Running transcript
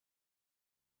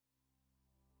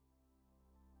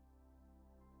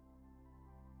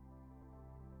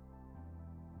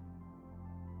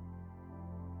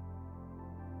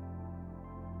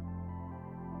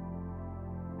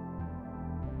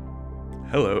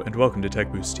Hello and welcome to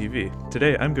TekBoost TV.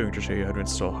 Today I'm going to show you how to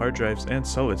install hard drives and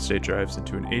solid-state drives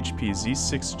into an HP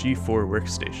Z6 G4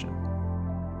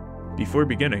 workstation. Before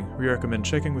beginning, we recommend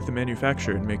checking with the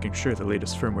manufacturer and making sure the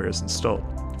latest firmware is installed.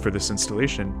 For this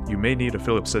installation, you may need a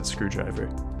Phillips head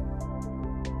screwdriver.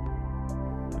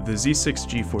 The Z6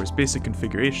 G4's basic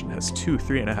configuration has two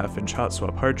 3.5-inch hot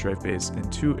swap hard drive bays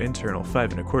and two internal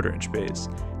 5.25-inch bays.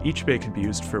 Each bay can be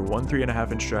used for one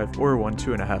 3.5-inch drive or one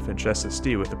 2.5-inch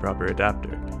SSD with the proper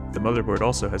adapter. The motherboard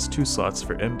also has two slots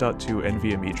for M.2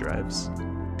 NVMe drives.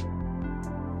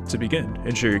 To begin,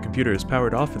 ensure your computer is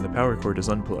powered off and the power cord is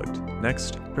unplugged.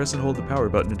 Next, press and hold the power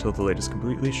button until the light is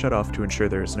completely shut off to ensure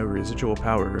there is no residual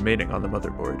power remaining on the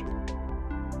motherboard.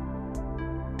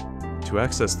 To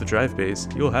access the drive bays,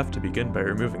 you'll have to begin by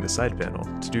removing the side panel.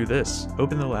 To do this,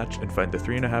 open the latch and find the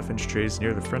 3.5-inch trays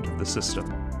near the front of the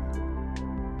system.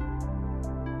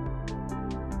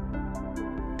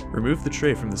 Remove the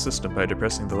tray from the system by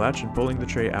depressing the latch and pulling the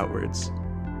tray outwards.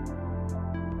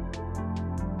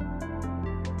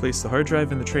 Place the hard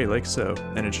drive in the tray like so,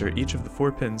 and ensure each of the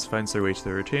 4 pins finds their way to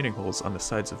the retaining holes on the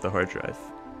sides of the hard drive.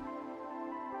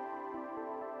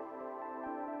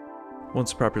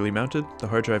 Once properly mounted, the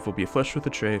hard drive will be flush with the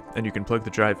tray, and you can plug the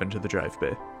drive into the drive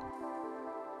bay.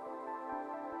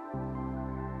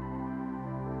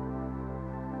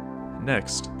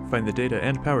 Next, find the data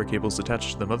and power cables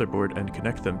attached to the motherboard and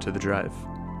connect them to the drive.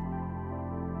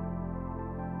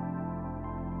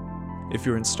 If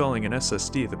you're installing an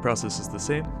SSD, the process is the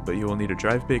same, but you will need a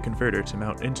drive bay converter to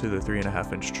mount into the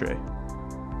 3.5-inch tray.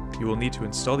 You will need to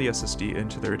install the SSD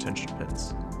into the retention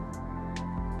pins.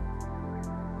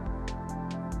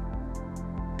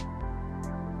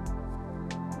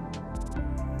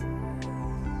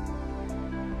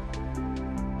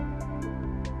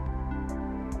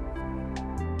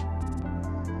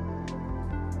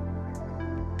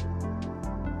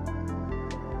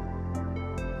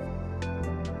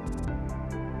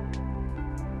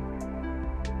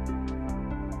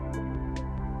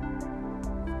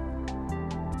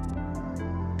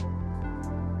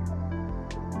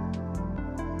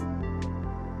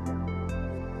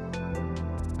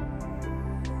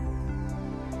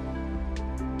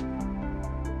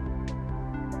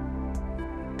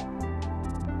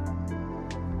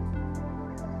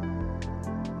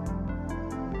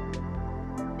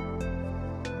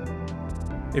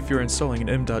 If you're installing an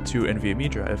M.2 NVMe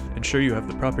drive, ensure you have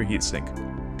the proper heatsink.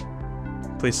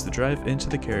 Place the drive into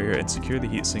the carrier and secure the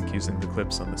heatsink using the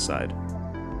clips on the side.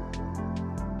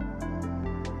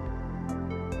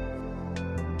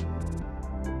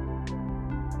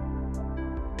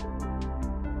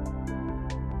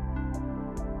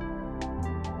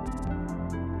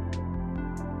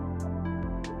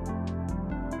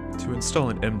 To install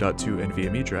an M.2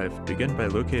 NVMe drive, begin by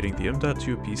locating the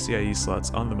M.2 PCIe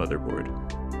slots on the motherboard.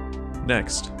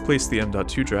 Next, place the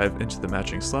M.2 drive into the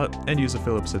matching slot and use a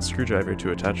Phillips head screwdriver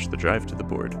to attach the drive to the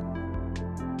board.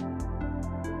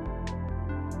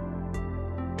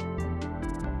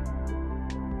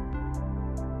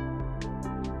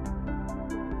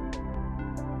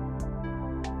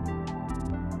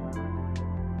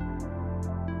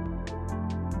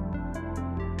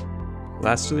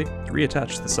 Lastly,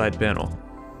 reattach the side panel.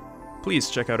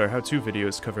 Please check out our how-to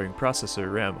videos covering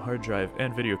processor, RAM, hard drive,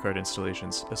 and video card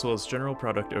installations, as well as general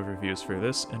product overviews for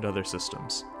this and other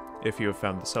systems. If you have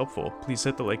found this helpful, please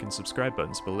hit the like and subscribe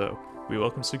buttons below. We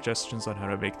welcome suggestions on how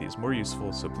to make these more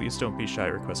useful, so please don't be shy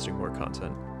requesting more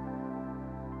content.